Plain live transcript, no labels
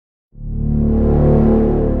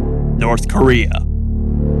North Korea.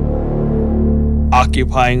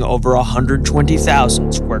 Occupying over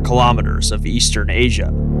 120,000 square kilometers of Eastern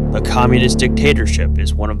Asia, the communist dictatorship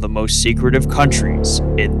is one of the most secretive countries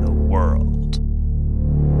in the world.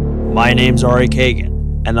 My name's Ari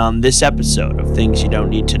Kagan, and on this episode of Things You Don't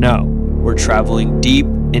Need to Know, we're traveling deep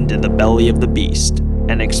into the belly of the beast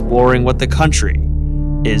and exploring what the country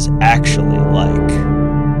is actually like.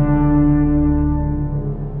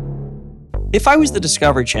 If I was the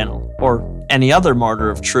Discovery Channel, or any other martyr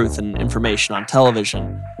of truth and information on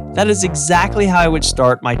television, that is exactly how I would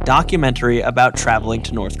start my documentary about traveling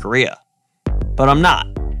to North Korea. But I'm not.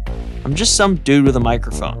 I'm just some dude with a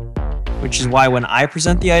microphone, which is why when I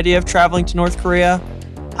present the idea of traveling to North Korea,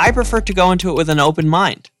 I prefer to go into it with an open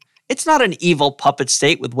mind. It's not an evil puppet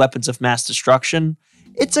state with weapons of mass destruction.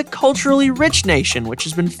 It's a culturally rich nation which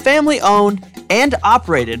has been family-owned and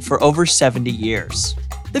operated for over 70 years.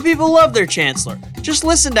 The people love their chancellor. Just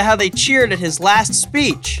listen to how they cheered at his last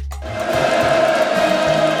speech.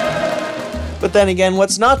 But then again,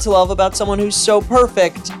 what's not to love about someone who's so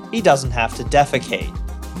perfect, he doesn't have to defecate?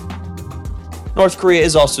 North Korea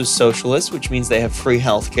is also socialist, which means they have free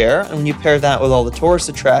healthcare, and when you pair that with all the tourist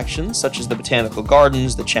attractions, such as the Botanical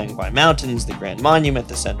Gardens, the Chiang Mountains, the Grand Monument,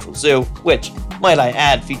 the Central Zoo, which, might I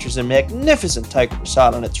add, features a magnificent tiger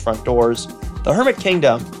facade on its front doors, the Hermit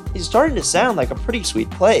Kingdom is starting to sound like a pretty sweet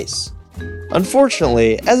place.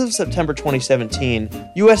 Unfortunately, as of September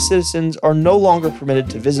 2017, US citizens are no longer permitted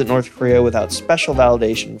to visit North Korea without special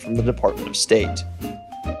validation from the Department of State.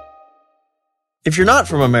 If you're not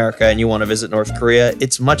from America and you want to visit North Korea,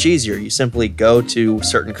 it's much easier. You simply go to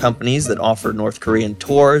certain companies that offer North Korean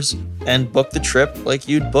tours and book the trip like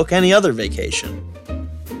you'd book any other vacation.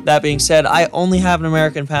 That being said, I only have an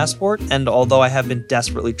American passport, and although I have been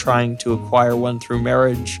desperately trying to acquire one through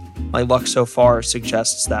marriage, my luck so far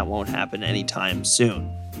suggests that won't happen anytime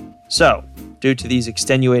soon. So, due to these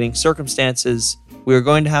extenuating circumstances, we are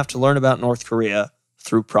going to have to learn about North Korea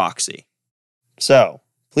through proxy. So,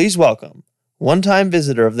 please welcome one-time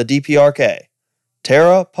visitor of the DPRK,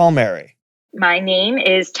 Tara Palmieri. My name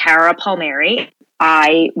is Tara Palmieri.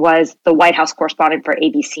 I was the White House correspondent for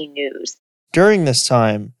ABC News. During this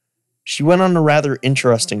time, she went on a rather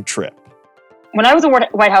interesting trip. When I was a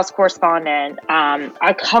White House correspondent,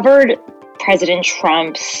 I covered President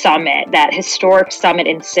Trump's summit, that historic summit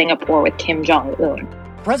in Singapore with Kim Jong-un.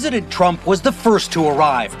 President Trump was the first to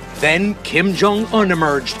arrive. Then Kim Jong-un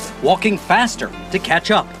emerged, walking faster to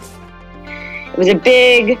catch up. It was a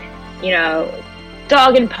big,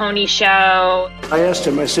 dog and pony show. I asked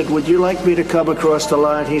him, I said, would you like me to come across the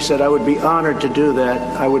line? He said, I would be honored to do that.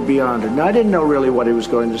 I would be honored. Now, I didn't know really what he was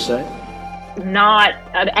going to say. Not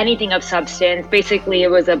anything of substance. Basically, it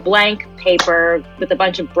was a blank paper with a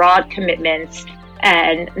bunch of broad commitments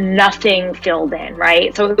and nothing filled in,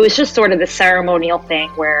 right? So it was just sort of the ceremonial thing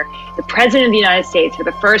where the president of the United States for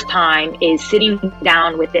the first time is sitting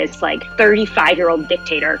down with this 35-year-old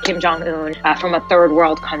dictator, Kim Jong-un, from a third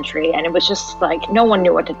world country. And it was just no one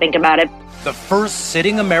knew what to think about it. The first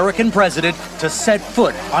sitting American president to set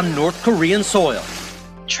foot on North Korean soil.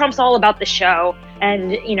 Trump's all about the show.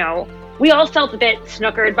 And, we all felt a bit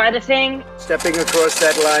snookered by the thing. Stepping across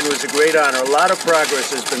that line was a great honor. A lot of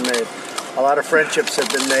progress has been made. A lot of friendships have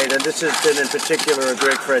been made, and this has been in particular a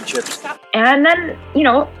great friendship. And then,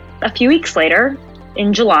 a few weeks later,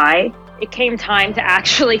 in July, it came time to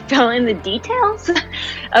actually fill in the details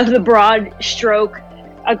of the broad stroke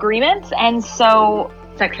agreement. And so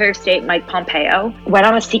Secretary of State Mike Pompeo went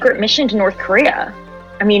on a secret mission to North Korea.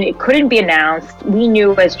 I mean, it couldn't be announced. We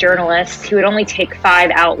knew as journalists he would only take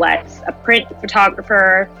 5 outlets: a print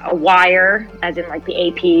photographer, a wire, as in the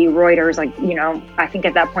AP, Reuters, I think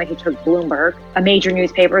at that point he took Bloomberg, a major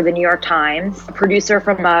newspaper, the New York Times, a producer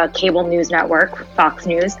from a cable news network, Fox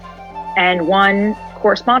News, and one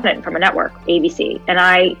correspondent from a network, ABC. And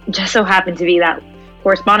I just so happened to be that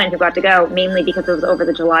correspondent who got to go, mainly because it was over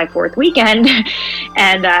the July 4th weekend.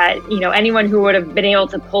 And, anyone who would have been able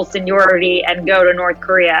to pull seniority and go to North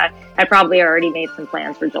Korea had probably already made some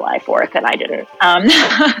plans for July 4th, and I didn't.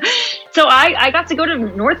 So I got to go to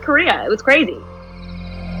North Korea. It was crazy.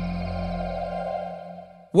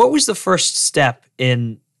 What was the first step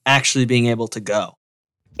in actually being able to go?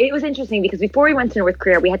 It was interesting because before we went to North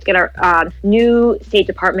Korea, we had to get our new State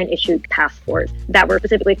Department issued passports that were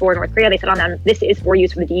specifically for North Korea. They said on them, this is for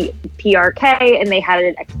use for the PRK, and they had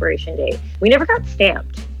an expiration date. We never got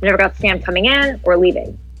stamped. We never got stamped coming in or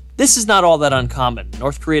leaving. This is not all that uncommon.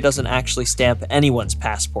 North Korea doesn't actually stamp anyone's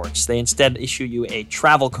passports. They instead issue you a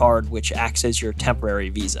travel card, which acts as your temporary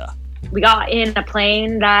visa. We got in a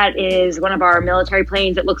plane that is one of our military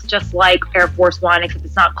planes. It looks just like Air Force One, except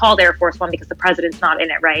it's not called Air Force One because the president's not in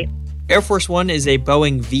it, right? Air Force One is a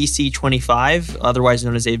Boeing VC-25, otherwise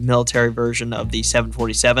known as a military version of the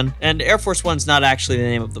 747. And Air Force One's not actually the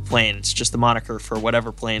name of the plane. It's just the moniker for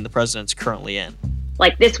whatever plane the president's currently in.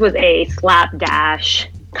 Like, this was a slapdash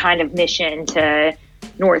kind of mission to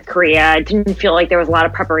North Korea. It didn't feel like there was a lot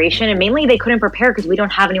of preparation. And mainly they couldn't prepare because we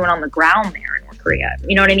don't have anyone on the ground there in North Korea.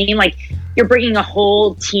 You know what I mean? Like, you're bringing a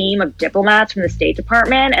whole team of diplomats from the State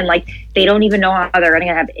Department, and like, they don't even know how they're going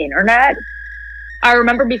to have internet. I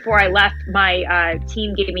remember before I left, my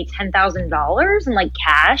team gave me $10,000 in like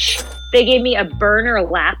cash. They gave me a burner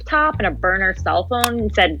laptop and a burner cell phone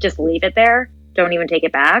and said, just leave it there. Don't even take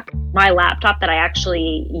it back. My laptop that I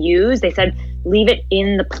actually used, they said, leave it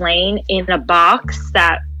in the plane in a box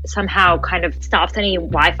that somehow kind of stops any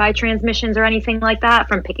Wi-Fi transmissions or anything like that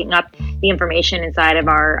from picking up the information inside of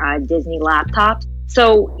our Disney laptops.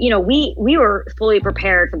 So, you know, we were fully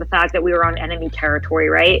prepared for the fact that we were on enemy territory,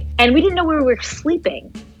 right? And we didn't know where we were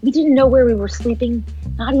sleeping. We didn't know where we were sleeping,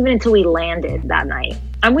 not even until we landed that night.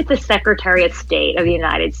 I'm with the Secretary of State of the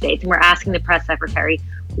United States, and we're asking the press secretary,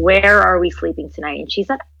 where are we sleeping tonight? And she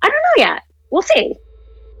said, I don't know yet. We'll see.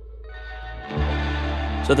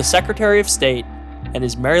 So the Secretary of State and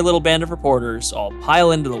his merry little band of reporters all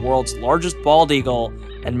pile into the world's largest bald eagle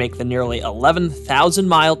and make the nearly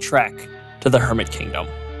 11,000-mile trek to the Hermit Kingdom.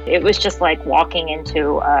 It was just like walking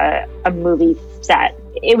into a movie set.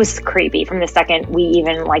 It was creepy from the second we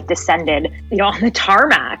even like descended, you know, on the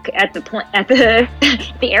tarmac at the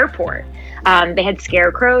the airport. They had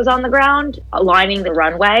scarecrows on the ground lining the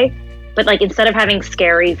runway, but like instead of having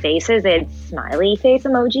scary faces, they had smiley face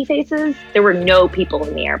emoji faces. There were no people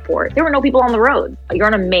in the airport. There were no people on the road. You're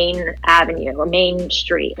on a main avenue, a main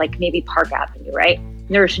street, like maybe Park Avenue, right?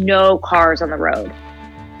 There's no cars on the road.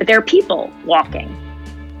 But there are people walking,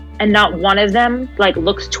 and not one of them like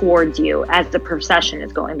looks towards you as the procession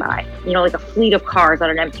is going by. You know, like a fleet of cars on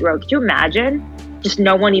an empty road. Could you imagine? Just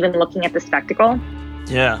no one even looking at the spectacle.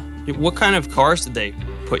 Yeah. What kind of cars did they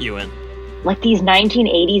put you in? Like these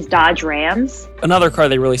 1980s Dodge Rams. Another car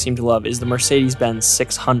they really seem to love is the Mercedes-Benz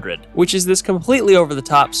 600, which is this completely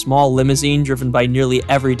over-the-top small limousine driven by nearly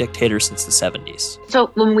every dictator since the 70s. So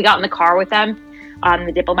when we got in the car with them,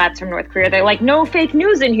 the diplomats from North Korea, they're like, no fake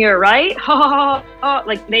news in here, right? Ha ha ha ha.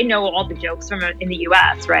 Like, they know all the jokes from in the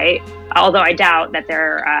U.S., right? Although I doubt that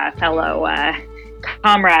their fellow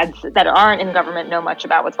comrades that aren't in government know much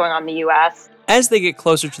about what's going on in the U.S. As they get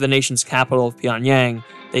closer to the nation's capital of Pyongyang,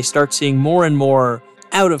 they start seeing more and more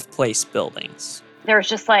out-of-place buildings. There's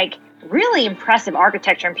just like really impressive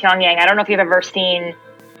architecture in Pyongyang. I don't know if you've ever seen.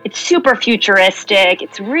 It's super futuristic.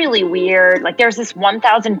 It's really weird. Like, there's this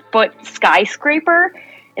 1,000-foot skyscraper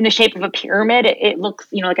in the shape of a pyramid. It looks,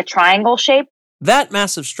 you know, like a triangle shape. That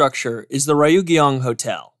massive structure is the Ryugyong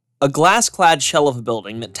Hotel, a glass-clad shell of a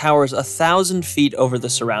building that towers 1,000 feet over the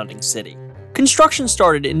surrounding city. Construction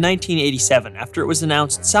started in 1987 after it was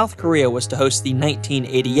announced South Korea was to host the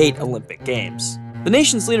 1988 Olympic Games. The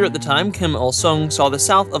nation's leader at the time, Kim Il-sung, saw the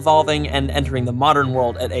South evolving and entering the modern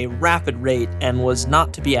world at a rapid rate and was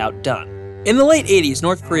not to be outdone. In the late 80s,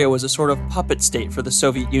 North Korea was a sort of puppet state for the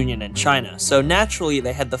Soviet Union and China, so naturally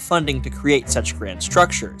they had the funding to create such grand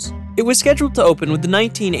structures. It was scheduled to open with the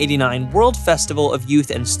 1989 World Festival of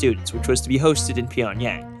Youth and Students, which was to be hosted in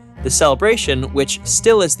Pyongyang. The celebration, which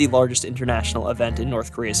still is the largest international event in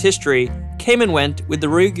North Korea's history, came and went with the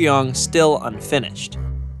Ryugyong still unfinished.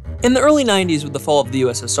 In the early 90s, with the fall of the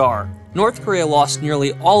USSR, North Korea lost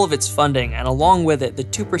nearly all of its funding, and along with it, the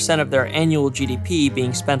 2% of their annual GDP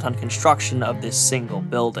being spent on construction of this single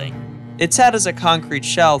building. It sat as a concrete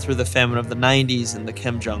shell through the famine of the 90s and the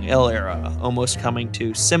Kim Jong-il era, almost coming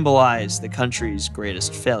to symbolize the country's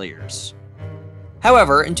greatest failures.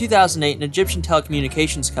 However, in 2008, an Egyptian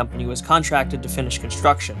telecommunications company was contracted to finish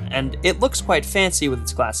construction, and it looks quite fancy with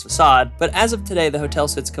its glass facade, but as of today, the hotel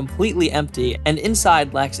sits completely empty, and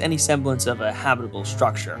inside lacks any semblance of a habitable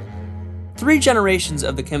structure. 3 generations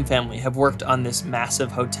of the Kim family have worked on this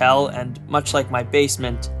massive hotel, and much like my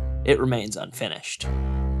basement, it remains unfinished.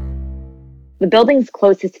 The buildings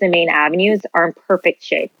closest to the main avenues are in perfect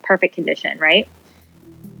shape, perfect condition, right?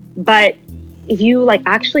 But if you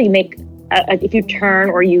actually if you turn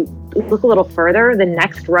or you look a little further, the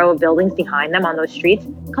next row of buildings behind them on those streets,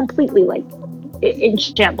 completely in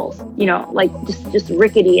shambles, just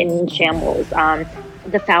rickety and in shambles.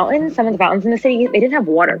 The fountains, some of the fountains in the city, they didn't have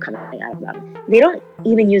water coming out of them. They don't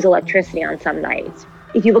even use electricity on some nights.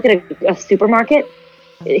 If you look at a supermarket,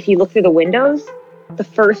 if you look through the windows, the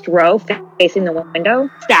first row facing the window,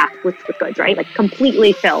 stacked with goods, right?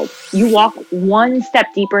 Completely filled. You walk one step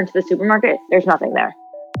deeper into the supermarket, there's nothing there.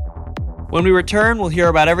 When we return, we'll hear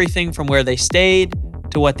about everything from where they stayed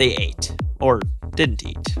to what they ate, or didn't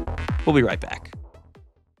eat. We'll be right back.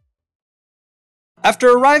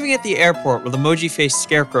 After arriving at the airport with emoji-faced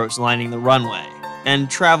scarecrows lining the runway,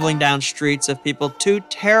 and traveling down streets of people too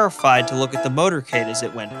terrified to look at the motorcade as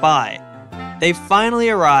it went by, they finally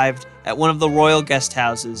arrived at one of the royal guest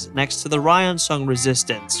houses next to the Ryeonsung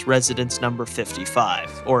Resistance, residence number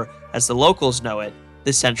 55, or as the locals know it,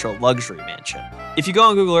 the Central Luxury Mansion. If you go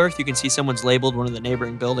on Google Earth, you can see someone's labeled one of the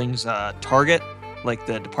neighboring buildings Target, like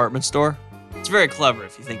the department store. It's very clever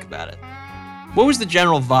if you think about it. What was the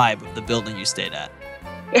general vibe of the building you stayed at?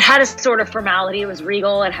 It had a sort of formality. It was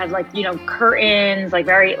regal. It had curtains,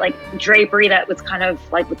 very drapery that was kind of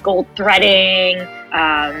with gold threading.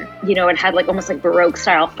 It had almost Baroque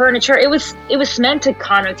style furniture. It was meant to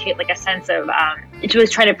connotate a sense of, it was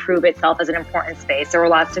trying to prove itself as an important space. There were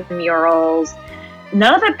lots of murals.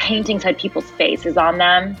 None of the paintings had people's faces on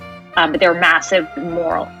them, but they were massive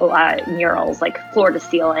murals, floor to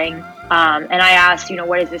ceiling. And I asked,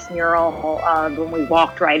 what is this mural? When we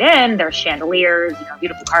walked right in, there's chandeliers,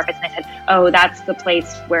 beautiful carpets. And I said, oh, that's the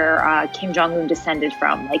place where Kim Jong-un descended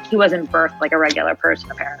from. He wasn't birthed like a regular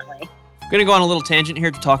person, apparently. I'm going to go on a little tangent here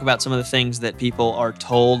to talk about some of the things that people are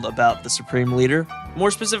told about the Supreme Leader. More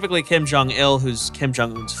specifically, Kim Jong-il, who's Kim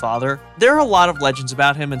Jong-un's father. There are a lot of legends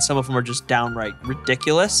about him, and some of them are just downright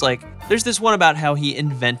ridiculous. There's this one about how he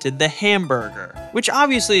invented the hamburger, which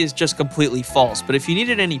obviously is just completely false, but if you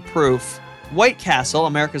needed any proof, White Castle,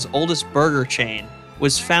 America's oldest burger chain,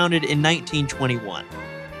 was founded in 1921.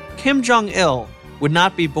 Kim Jong-il would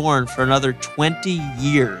not be born for another 20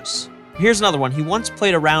 years. Here's another one. He once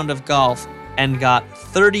played a round of golf and got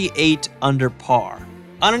 38 under par.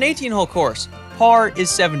 On an 18-hole course, par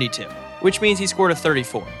is 72, which means he scored a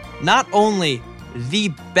 34. Not only the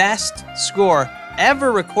best score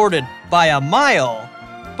ever recorded by a mile,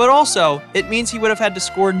 but also it means he would have had to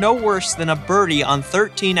score no worse than a birdie on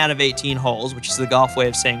 13 out of 18 holes, which is the golf way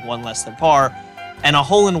of saying one less than par, and a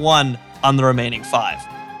hole-in-one on the remaining 5.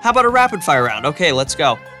 How about a rapid-fire round? Okay, let's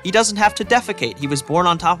go. He doesn't have to defecate. He was born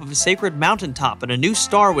on top of a sacred mountaintop, and a new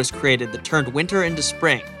star was created that turned winter into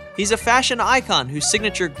spring. He's a fashion icon whose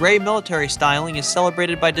signature gray military styling is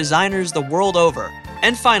celebrated by designers the world over.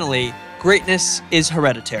 And finally, greatness is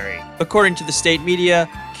hereditary. According to the state media,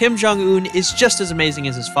 Kim Jong-un is just as amazing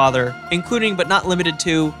as his father, including but not limited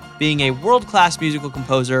to being a world-class musical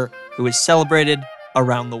composer who is celebrated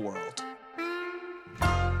around the world.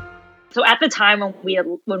 So at the time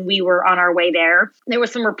when we were on our way there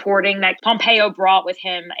was some reporting that Pompeo brought with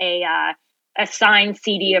him a signed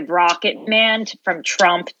CD of Rocket Man from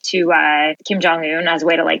Trump to Kim Jong-un as a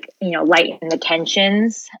way to lighten the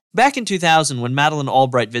tensions. Back in 2000, when Madeleine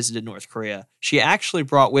Albright visited North Korea, she actually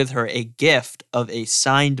brought with her a gift of a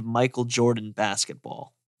signed Michael Jordan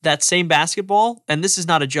basketball. That same basketball, and this is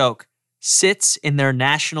not a joke, sits in their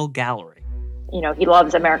national gallery. He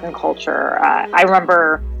loves American culture. I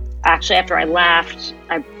remember actually, after I left,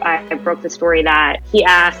 I broke the story that he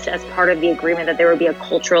asked as part of the agreement that there would be a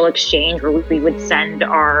cultural exchange where we would send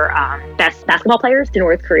our best basketball players to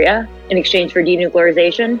North Korea in exchange for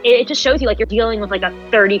denuclearization. It just shows you you're dealing with a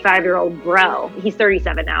 35-year-old bro. He's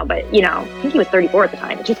 37 now, but I think he was 34 at the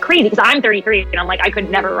time, which is crazy because I'm 33 and I'm I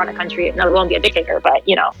could never run a country, let alone be a dictator. But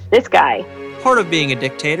this guy. Part of being a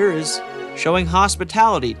dictator is showing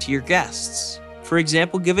hospitality to your guests. For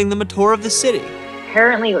example, giving them a tour of the city.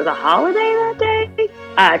 Apparently it was a holiday that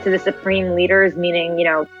day to the supreme leaders, meaning,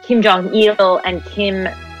 Kim Jong-il and Kim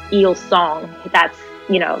Il-sung. That's,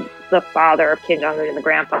 the father of Kim Jong-un and the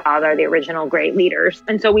grandfather, the original great leaders.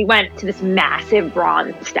 And so we went to this massive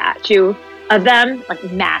bronze statue of them,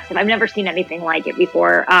 massive. I've never seen anything like it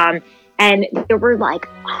before. And there were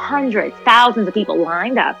hundreds, thousands of people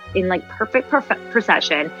lined up in perfect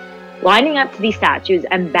procession, lining up to these statues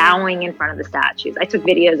and bowing in front of the statues. I took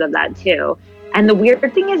videos of that too. And the weird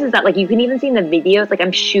thing is that you can even see in the videos,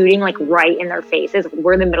 I'm shooting right in their faces.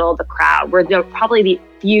 We're in the middle of the crowd. We're probably the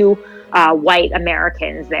few white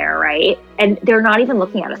Americans there, right? And they're not even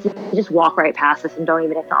looking at us. They just walk right past us and don't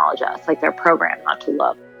even acknowledge us. They're programmed not to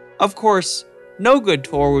look. Of course, no good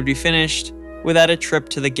tour would be finished without a trip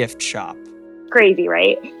to the gift shop. Crazy,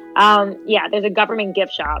 right? Yeah, there's a government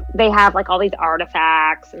gift shop. They have all these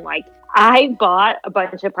artifacts and I bought a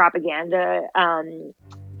bunch of propaganda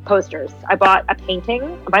posters. I bought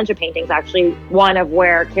a bunch of paintings actually, one of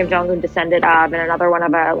where Kim Jong-un descended of and another one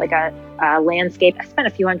of a landscape. I spent a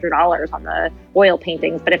few $100s on the oil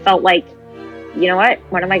paintings, but it felt you know what?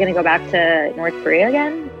 When am I going to go back to North Korea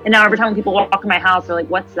again? And now every time people walk in my house, they're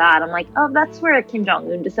what's that? I'm oh, that's where Kim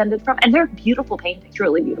Jong-un descended from. And they're beautiful paintings,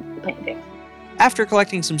 really beautiful paintings. After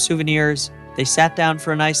collecting some souvenirs, they sat down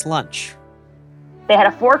for a nice lunch. They had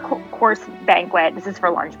a 4-course banquet. This is for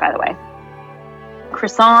lunch, by the way.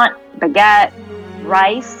 croissant, baguette,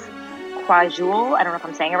 rice, kwajul, I don't know if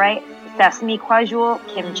I'm saying it right, sesame kwajul,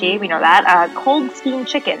 kimchi, we know that, cold steamed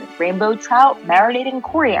chicken, rainbow trout marinated in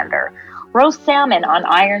coriander, roast salmon on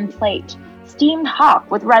iron plate, steamed hog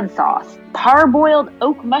with red sauce, parboiled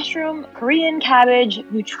oak mushroom, Korean cabbage,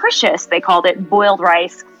 nutritious, they called it, boiled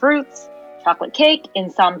rice, fruits, chocolate cake,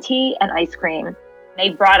 insam tea, and ice cream. They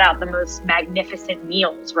brought out the most magnificent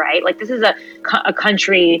meals, right? Like, this is a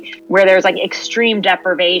country where there's like extreme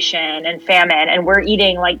deprivation and famine, and we're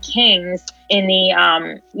eating like kings in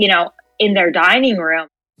the, in their dining room.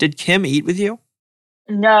 Did Kim eat with you?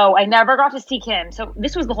 No, I never got to see Kim. So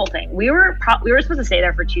this was the whole thing. We were supposed to stay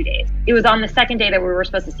there for 2 days. It was on the second day that we were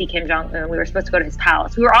supposed to see Kim Jong-un. We were supposed to go to his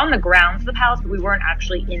palace. We were on the grounds of the palace, but we weren't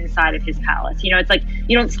actually inside of his palace. You know, it's like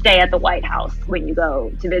you don't stay at the White House when you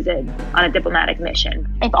go to visit on a diplomatic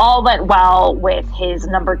mission. If all went well with his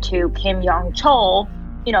number 2, Kim Yong-chol,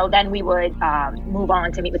 then we would move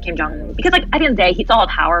on to meet with Kim Jong-un. Because, like, at the end of the day, it's all a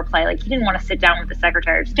power play. Like, he didn't want to sit down with the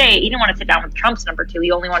Secretary of State. He didn't want to sit down with Trump's number 2.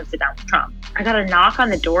 He only wanted to sit down with Trump. I got a knock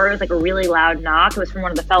on the door. It was, like, a really loud knock. It was from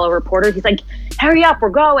one of the fellow reporters. He's like, hurry up,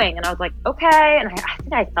 we're going. And I was like, okay. And I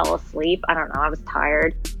think I fell asleep. I don't know. I was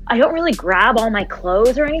tired. I don't really grab all my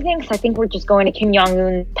clothes or anything because I think we're just going to Kim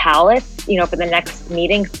Jong-un's palace, for the next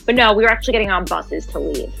meeting. But no, we were actually getting on buses to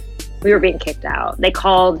leave. We were being kicked out. They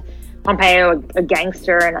called Pompeo a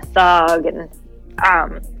gangster and a thug, and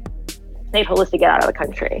they told us to get out of the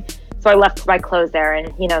country. So I left my clothes there,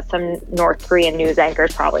 and some North Korean news anchor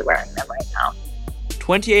is probably wearing them right now.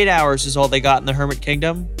 28 hours is all they got in the Hermit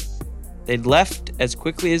Kingdom. They'd left as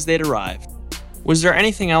quickly as they'd arrived. Was there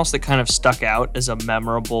anything else that kind of stuck out as a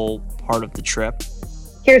memorable part of the trip?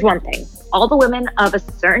 Here's one thing. All the women of a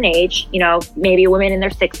certain age, maybe women in their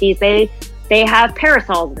 60s, they have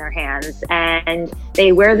parasols in their hands, and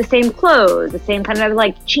they wear the same clothes, the same kind of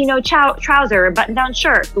like chino trouser, button-down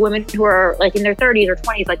shirt. The women who are like in their 30s or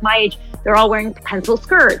 20s, like my age, they're all wearing pencil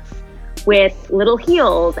skirts with little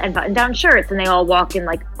heels and button-down shirts, and they all walk in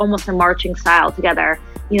like almost a marching style together.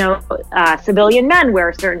 Civilian men wear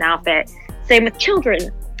a certain outfit. Same with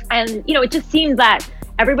children. And, it just seemed that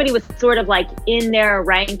everybody was sort of like in their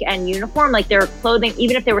rank and uniform, like their clothing,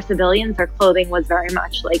 even if they were civilians, their clothing was very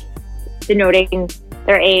much like denoting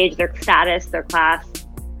their age, their status, their class.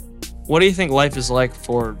 What do you think life is like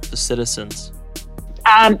for the citizens?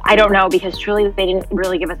 I don't know, because truly they didn't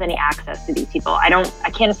really give us any access to these people. I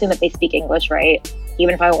can't assume that they speak English, right?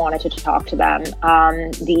 Even if I wanted to talk to them.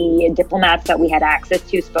 The diplomats that we had access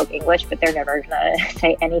to spoke English, but they're never gonna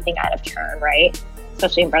say anything out of turn, right?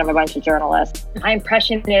 Especially in front of a bunch of journalists. My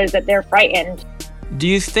impression is that they're frightened. Do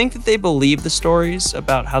you think that they believe the stories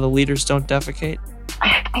about how the leaders don't defecate?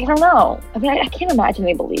 I don't know. I mean, I can't imagine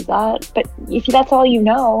they believe that. But if that's all you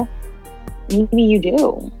know, maybe you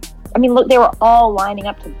do. I mean, look, they were all lining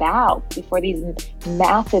up to bow before these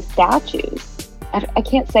massive statues. I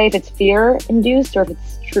can't say if it's fear-induced or if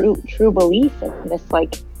it's true belief in this,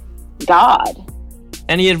 like, God.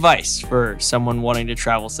 Any advice for someone wanting to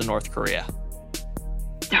travel to North Korea?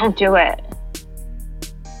 Don't do it.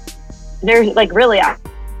 There's, like, really,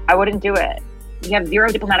 I wouldn't do it. You have zero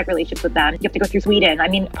diplomatic relationships with them. You have to go through Sweden. I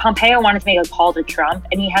mean, Pompeo wanted to make a call to Trump,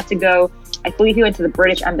 and he had to go, I believe he went to the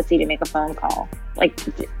British embassy to make a phone call. Like,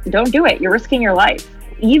 don't do it. You're risking your life.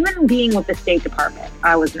 Even being with the State Department,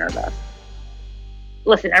 I was nervous.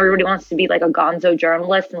 Listen, everybody wants to be like a gonzo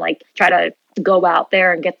journalist and like try to go out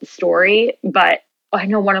there and get the story. But I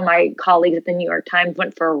know one of my colleagues at the New York Times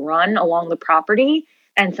went for a run along the property,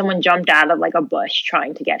 and someone jumped out of like a bush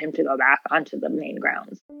trying to get him to go back onto the main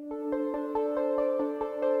grounds.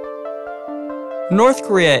 North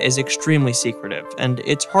Korea is extremely secretive, and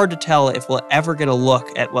it's hard to tell if we'll ever get a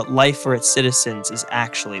look at what life for its citizens is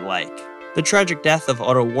actually like. The tragic death of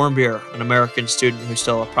Otto Warmbier, an American student who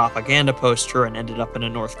stole a propaganda poster and ended up in a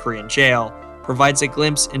North Korean jail, provides a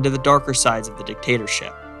glimpse into the darker sides of the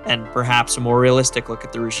dictatorship, and perhaps a more realistic look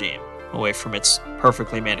at the regime, away from its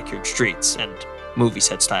perfectly manicured streets and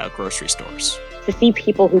movie-set-style grocery stores. To see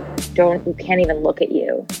people who can't even look at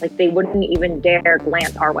you, like they wouldn't even dare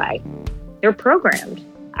glance our way. They're programmed.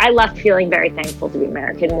 I left feeling very thankful to be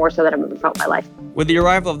American, more so than I've ever felt in my life. With the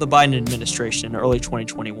arrival of the Biden administration in early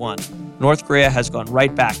 2021, North Korea has gone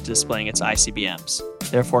right back to displaying its ICBMs,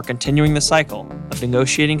 therefore continuing the cycle of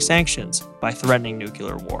negotiating sanctions by threatening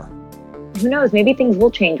nuclear war. Who knows? Maybe things will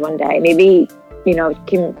change one day. Maybe,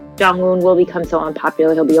 Kim Jong-un will become so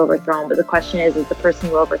unpopular he'll be overthrown. But the question is the person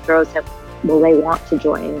who overthrows him, will they want to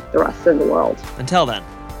join the rest of the world? Until then,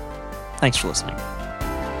 thanks for listening.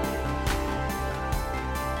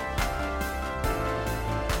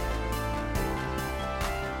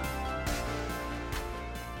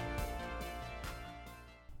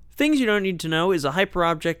 Things You Don't Need to Know is a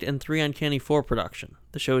Hyperobject and 3 Uncanny 4 production.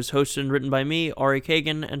 The show is hosted and written by me, Ari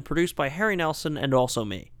Kagan, and produced by Harry Nelson and also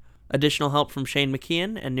me. Additional help from Shane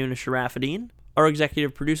McKeon and Nuna Sharafadine. Our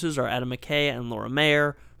executive producers are Adam McKay and Laura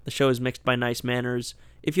Mayer. The show is mixed by Nice Manners.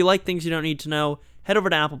 If you like Things You Don't Need to Know, head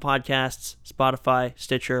over to Apple Podcasts, Spotify,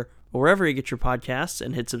 Stitcher, or wherever you get your podcasts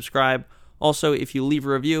and hit subscribe. Also, if you leave a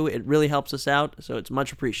review, it really helps us out, so it's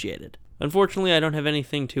much appreciated. Unfortunately, I don't have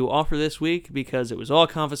anything to offer this week because it was all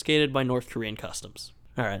confiscated by North Korean customs.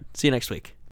 Alright, see you next week.